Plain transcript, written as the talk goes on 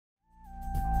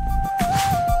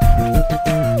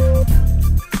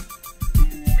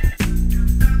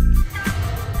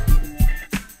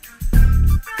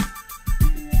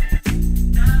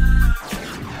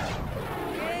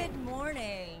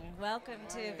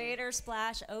Vator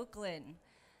Splash Oakland.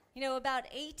 You know, about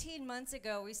 18 months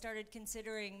ago, we started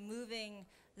considering moving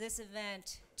this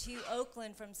event to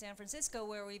Oakland from San Francisco,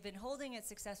 where we've been holding it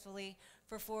successfully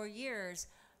for 4 years.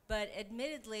 But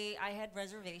admittedly, I had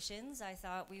reservations. I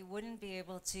thought we wouldn't be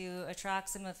able to attract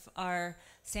some of our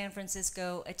San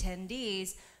Francisco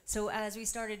attendees. So as we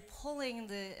started pulling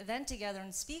the event together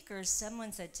and speakers,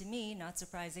 someone said to me, not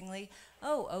surprisingly,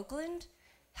 "Oh, Oakland?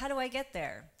 How do I get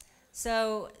there?"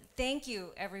 So thank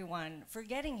you, everyone, for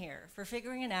getting here, for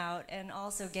figuring it out, and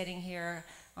also getting here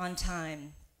on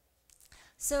time.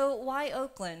 So why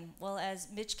Oakland? Well, as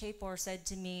Mitch Kapor said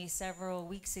to me several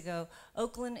weeks ago,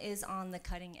 Oakland is on the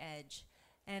cutting edge.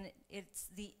 And it's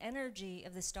the energy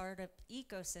of the startup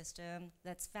ecosystem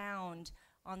that's found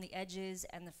on the edges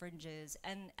and the fringes.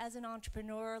 And as an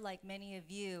entrepreneur, like many of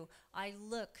you, I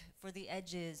look for the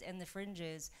edges and the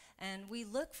fringes, and we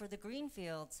look for the green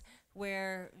fields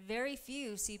where very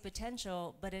few see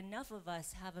potential, but enough of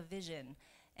us have a vision.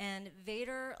 And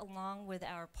Vator, along with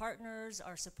our partners,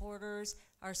 our supporters,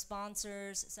 our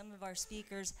sponsors, some of our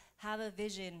speakers, have a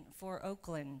vision for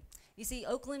Oakland. You see,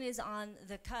 Oakland is on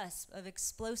the cusp of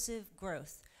explosive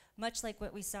growth, much like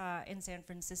what we saw in San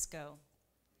Francisco.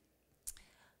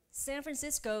 San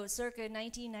Francisco, circa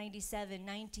 1997,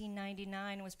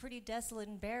 1999, was pretty desolate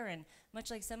and barren,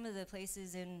 much like some of the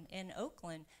places in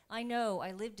Oakland. I know,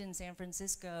 I lived in San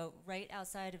Francisco, right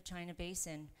outside of China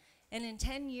Basin. And in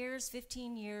 10 years,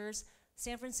 15 years,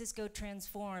 San Francisco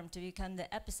transformed to become the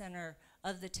epicenter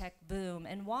of the tech boom.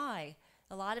 And why?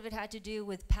 A lot of it had to do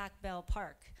with Pac Bell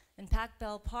Park. And Pac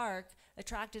Bell Park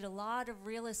attracted a lot of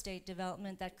real estate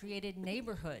development that created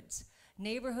neighborhoods.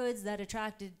 Neighborhoods that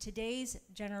attracted today's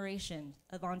generation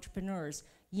of entrepreneurs,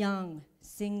 young,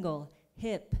 single,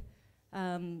 hip,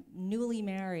 newly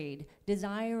married,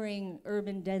 desiring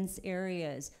urban dense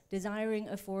areas, desiring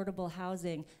affordable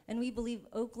housing. And we believe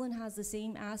Oakland has the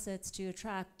same assets to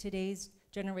attract today's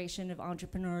generation of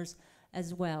entrepreneurs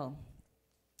as well.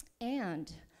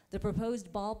 And the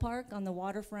proposed ballpark on the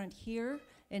waterfront here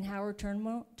in Howard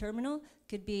Terminal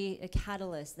could be a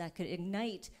catalyst that could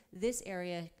ignite this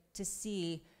area to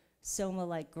see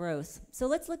Soma-like growth. So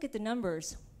let's look at the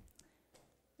numbers.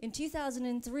 In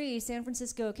 2003, San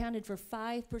Francisco accounted for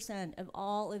 5% of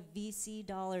all of VC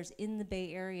dollars in the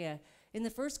Bay Area. In the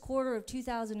first quarter of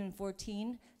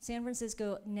 2014, San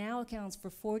Francisco now accounts for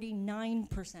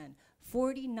 49%.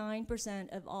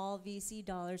 49% of all VC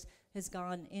dollars has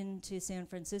gone into San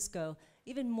Francisco.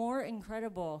 Even more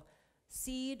incredible,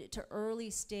 seed to early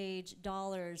stage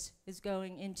dollars is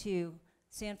going into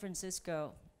San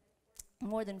Francisco.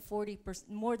 More than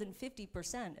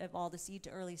 50% of all the seed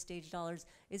to early stage dollars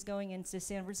is going into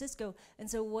San Francisco. And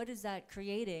so what is that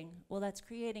creating? Well, that's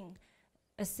creating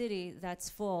a city that's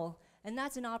full. And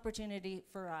that's an opportunity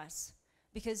for us.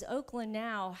 Because Oakland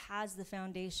now has the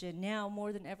foundation. Now,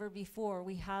 more than ever before,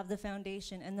 we have the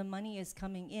foundation and the money is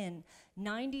coming in.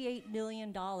 $98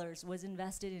 million was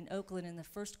invested in Oakland in the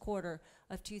first quarter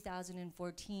of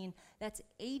 2014. That's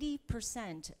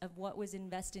 80% of what was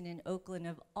invested in Oakland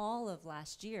of all of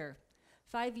last year.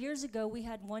 5 years ago, we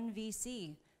had one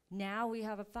VC. Now we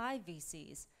have 5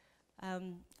 VCs.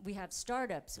 We have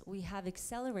startups, we have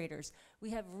accelerators, we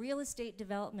have real estate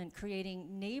development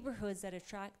creating neighborhoods that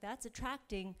that's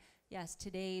attracting, yes,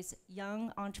 today's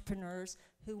young entrepreneurs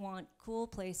who want cool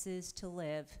places to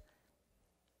live.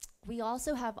 We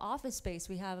also have office space.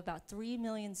 We have about 3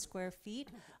 million square feet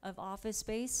of office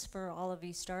space for all of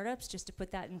these startups. Just to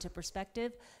put that into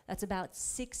perspective, that's about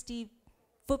 60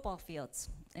 football fields.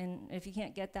 And if you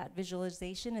can't get that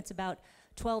visualization, it's about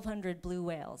 1,200 blue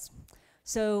whales.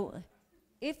 So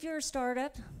if you're a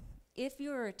startup, if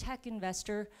you're a tech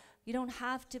investor, you don't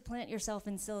have to plant yourself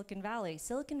in Silicon Valley.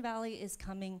 Silicon Valley is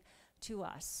coming to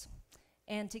us.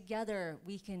 And together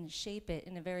we can shape it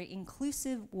in a very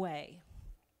inclusive way.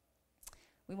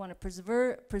 We want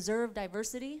to preserve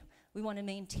diversity, we want to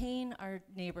maintain our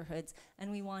neighborhoods, and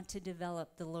we want to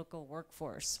develop the local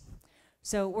workforce.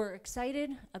 So we're excited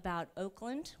about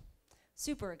Oakland.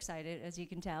 Super excited, as you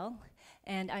can tell.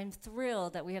 And I'm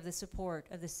thrilled that we have the support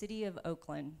of the City of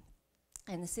Oakland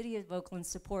and the City of Oakland's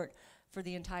support for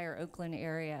the entire Oakland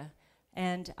area.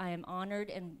 And I am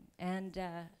honored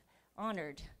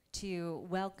honored to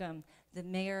welcome the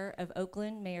Mayor of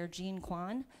Oakland, Mayor Jean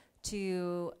Quan,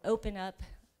 to open up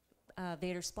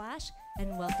Vator Splash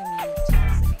and welcome you to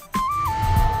our city.